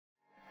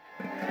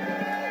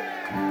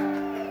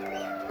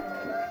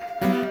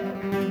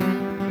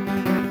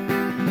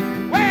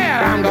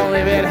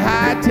gonna live it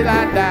high till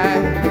I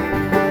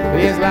die.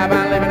 This life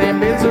I'm living ain't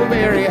been so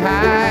very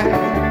high.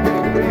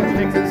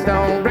 Sticks and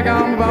stones, brick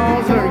on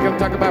bones. So you can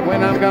talk about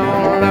when I'm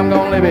gone. I'm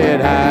gonna live it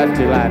high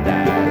till I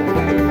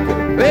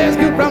die. This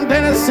dude from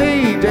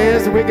Tennessee,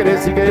 just the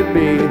wickedest he could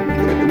be.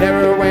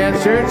 Never went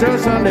to church or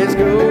Sunday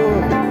school.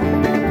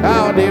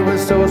 All he did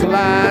was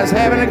socialize,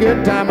 having a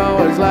good time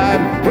all his life.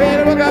 Well,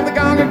 he woke up the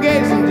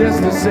congregation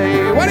just to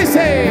say, what'd he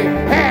say?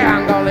 Hey,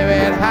 I'm gonna live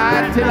it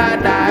high till I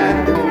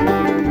die.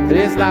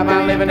 This life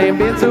I'm living ain't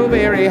been so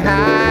very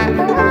high.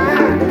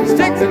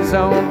 Sticks and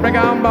stones, break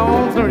on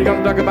bones. So you're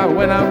gonna talk about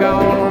when I'm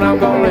gone. I'm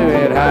gonna live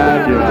it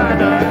high till I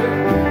die.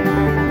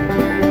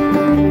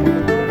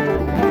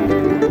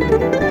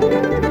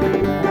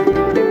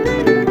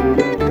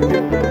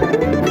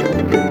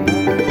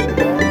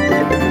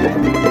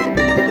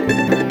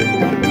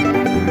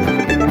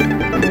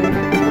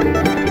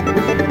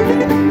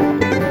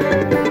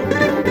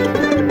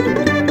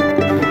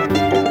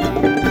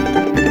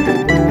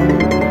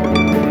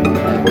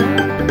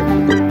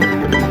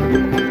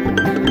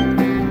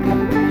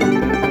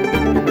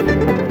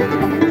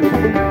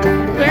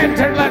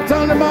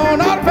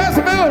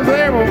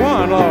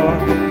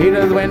 He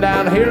just went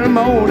down to hear him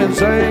moan and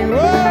sing.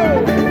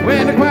 Whoa!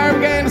 When the choir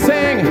began to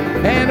sing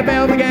and the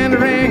bell began to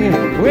ring,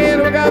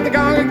 well, we got the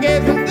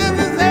congregation just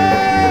to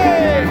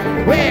say,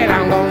 well,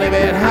 I'm gonna live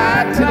it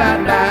high till I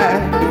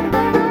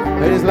die.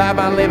 This life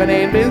I'm living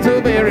ain't been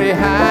so very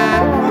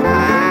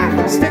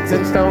high. Sticks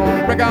and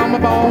stones, break on my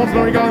bones.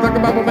 Lord, you're gonna talk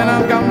about when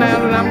I'm gone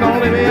down, and I'm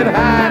gonna live it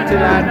high till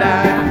I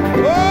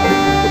die. Oh,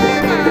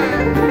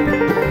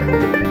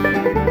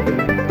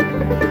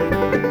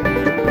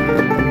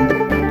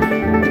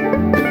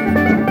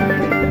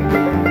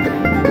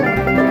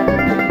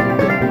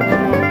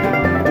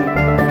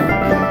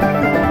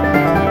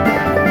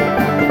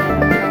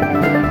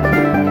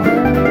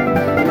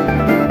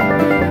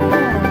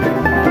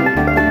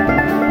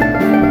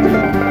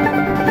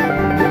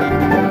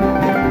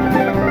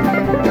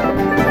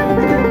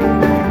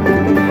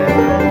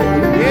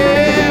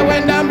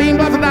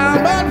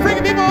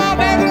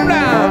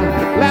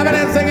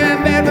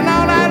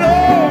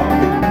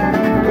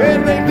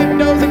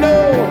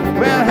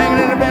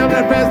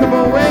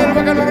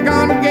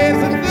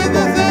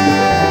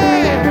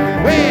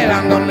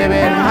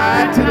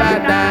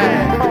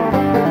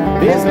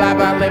 this life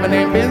I'm living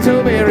ain't been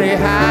so very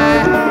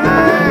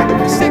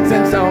high. Sticks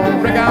and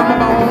stones, break on my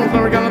bones.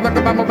 We're gonna talk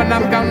about when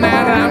I'm gone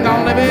now, and I'm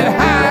gonna live it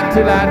high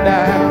till I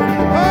die.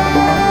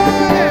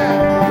 Oh, yeah.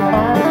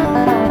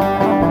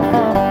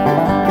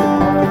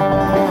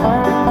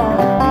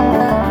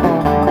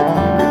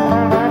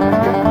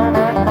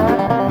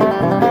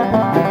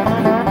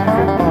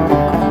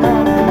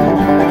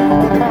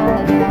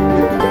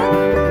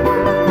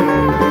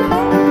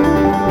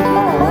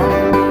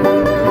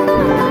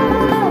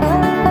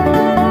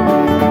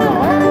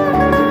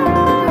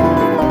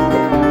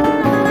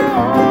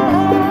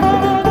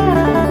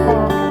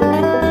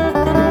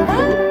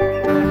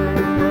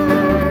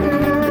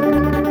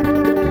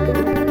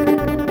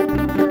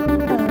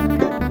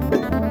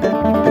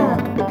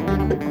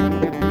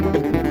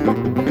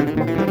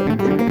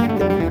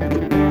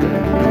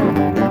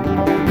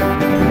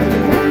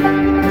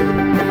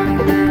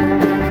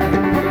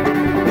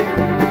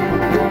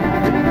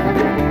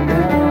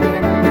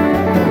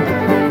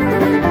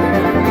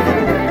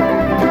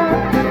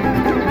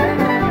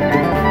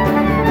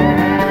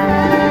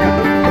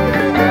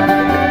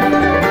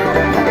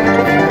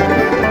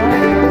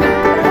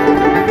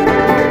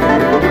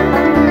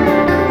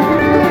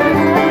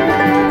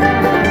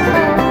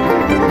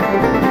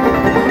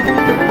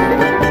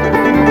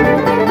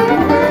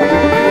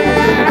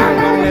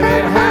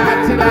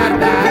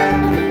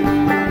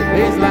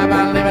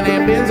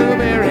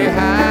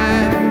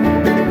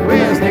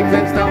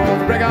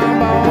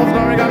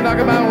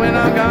 About when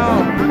I'm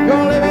gone,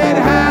 gonna live it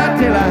high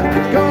till I